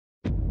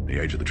The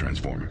age of the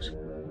Transformers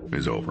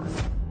is over.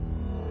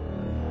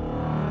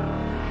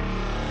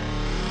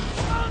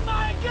 Oh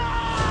my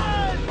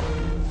God!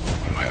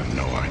 You have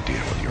no idea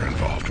what you're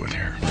involved with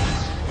here.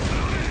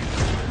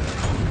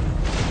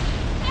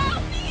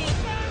 Help me,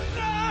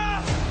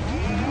 Santa!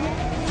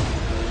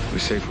 We're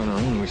safer on our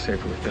own, we're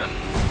safer with them.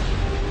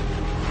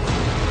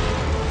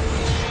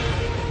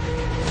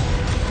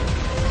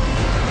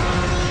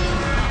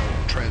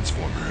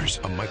 Transformers,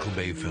 a Michael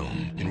Bay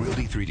film in Real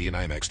D 3D and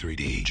IMAX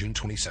 3D, June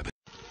 27th.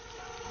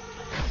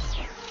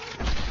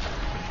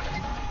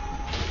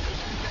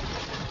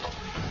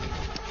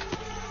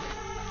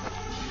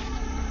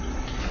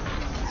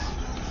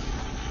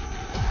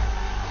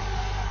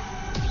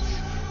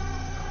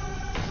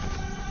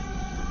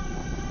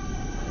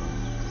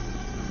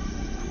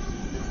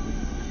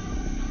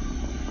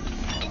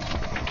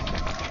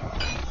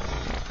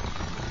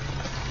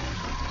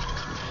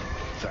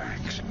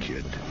 Thanks,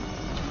 kid.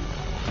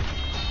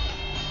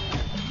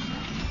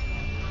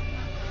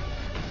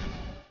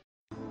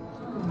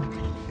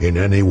 In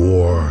any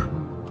war,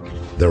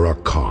 there are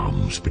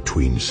calms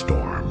between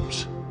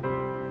storms.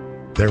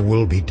 There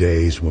will be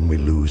days when we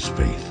lose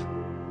faith,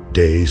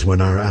 days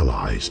when our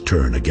allies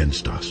turn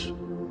against us.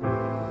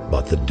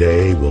 But the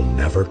day will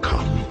never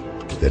come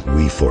that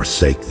we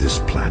forsake this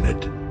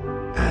planet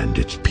and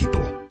its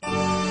people.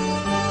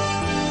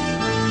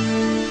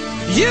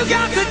 You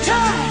got the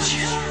touch.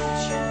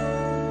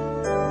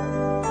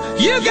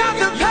 You got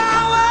the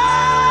power.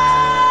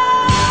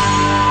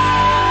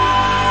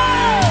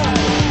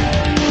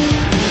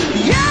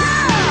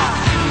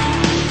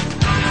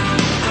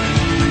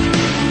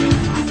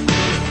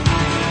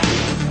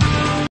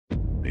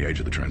 The age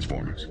of the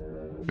Transformers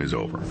is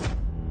over.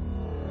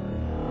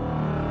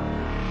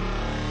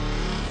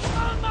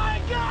 Oh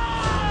my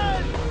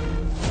God!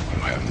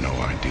 You have no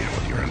idea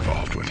what you're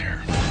involved with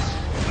here.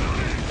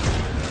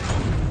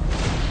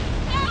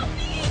 Help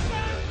me,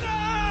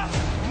 Santa!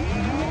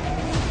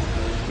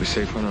 We're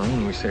safer on our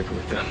own, we're safer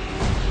with them.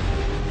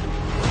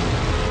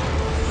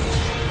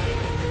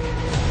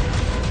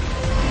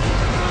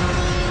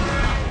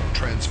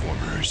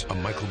 Transformers, a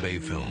Michael Bay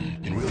film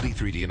in Real D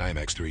 3D and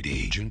IMAX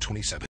 3D, June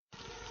 27th.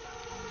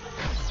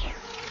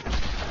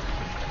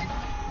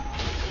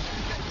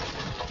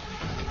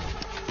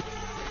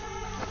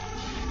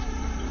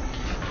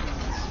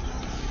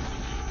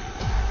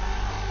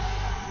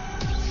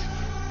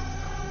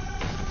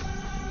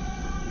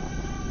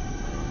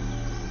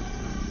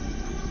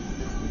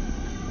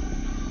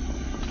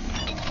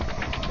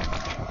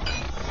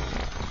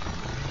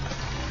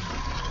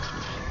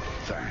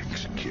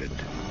 Thanks, kid.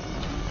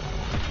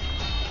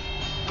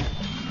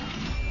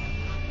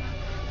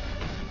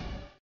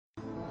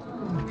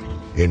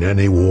 In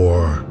any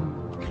war,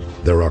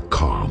 there are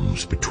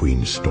calms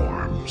between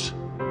storms.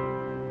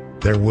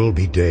 There will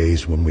be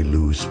days when we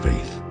lose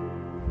faith,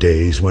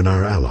 days when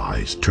our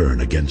allies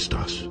turn against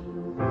us.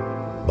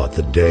 But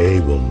the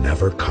day will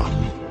never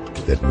come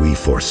that we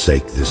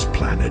forsake this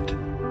planet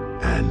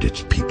and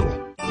its people.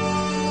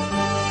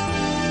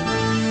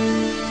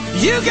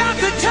 You got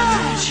the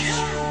touch.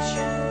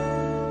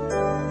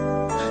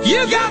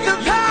 You got the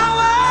power.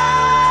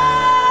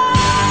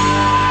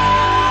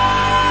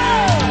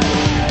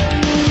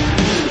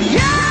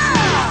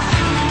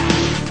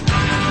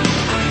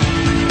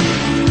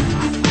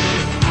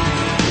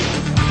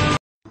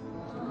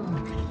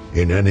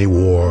 In any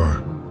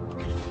war,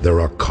 there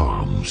are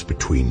calms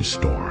between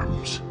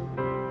storms.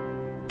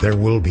 There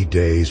will be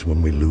days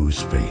when we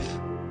lose faith,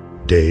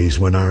 days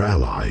when our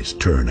allies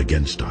turn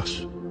against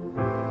us.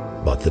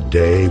 But the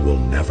day will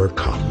never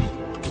come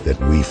that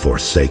we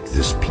forsake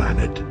this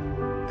planet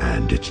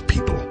and its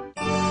people.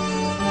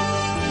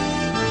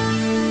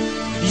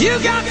 You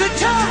got the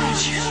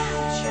touch.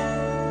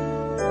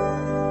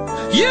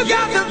 You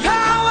got the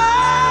power.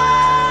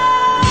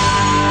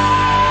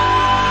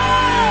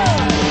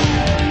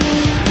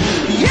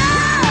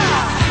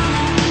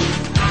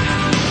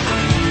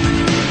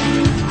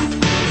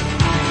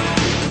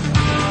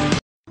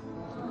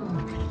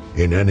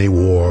 In any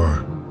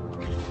war,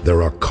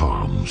 there are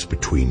calms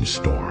between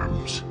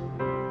storms.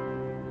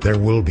 There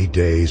will be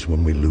days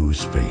when we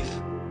lose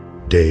faith,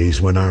 days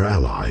when our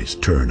allies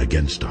turn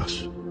against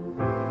us.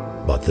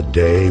 But the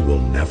day will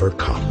never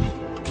come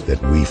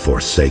that we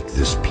forsake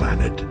this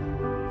planet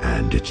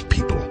and its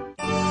people.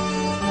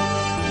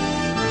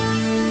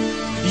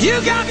 You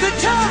got the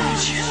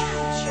touch.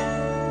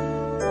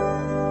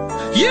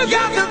 You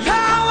got the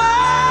power.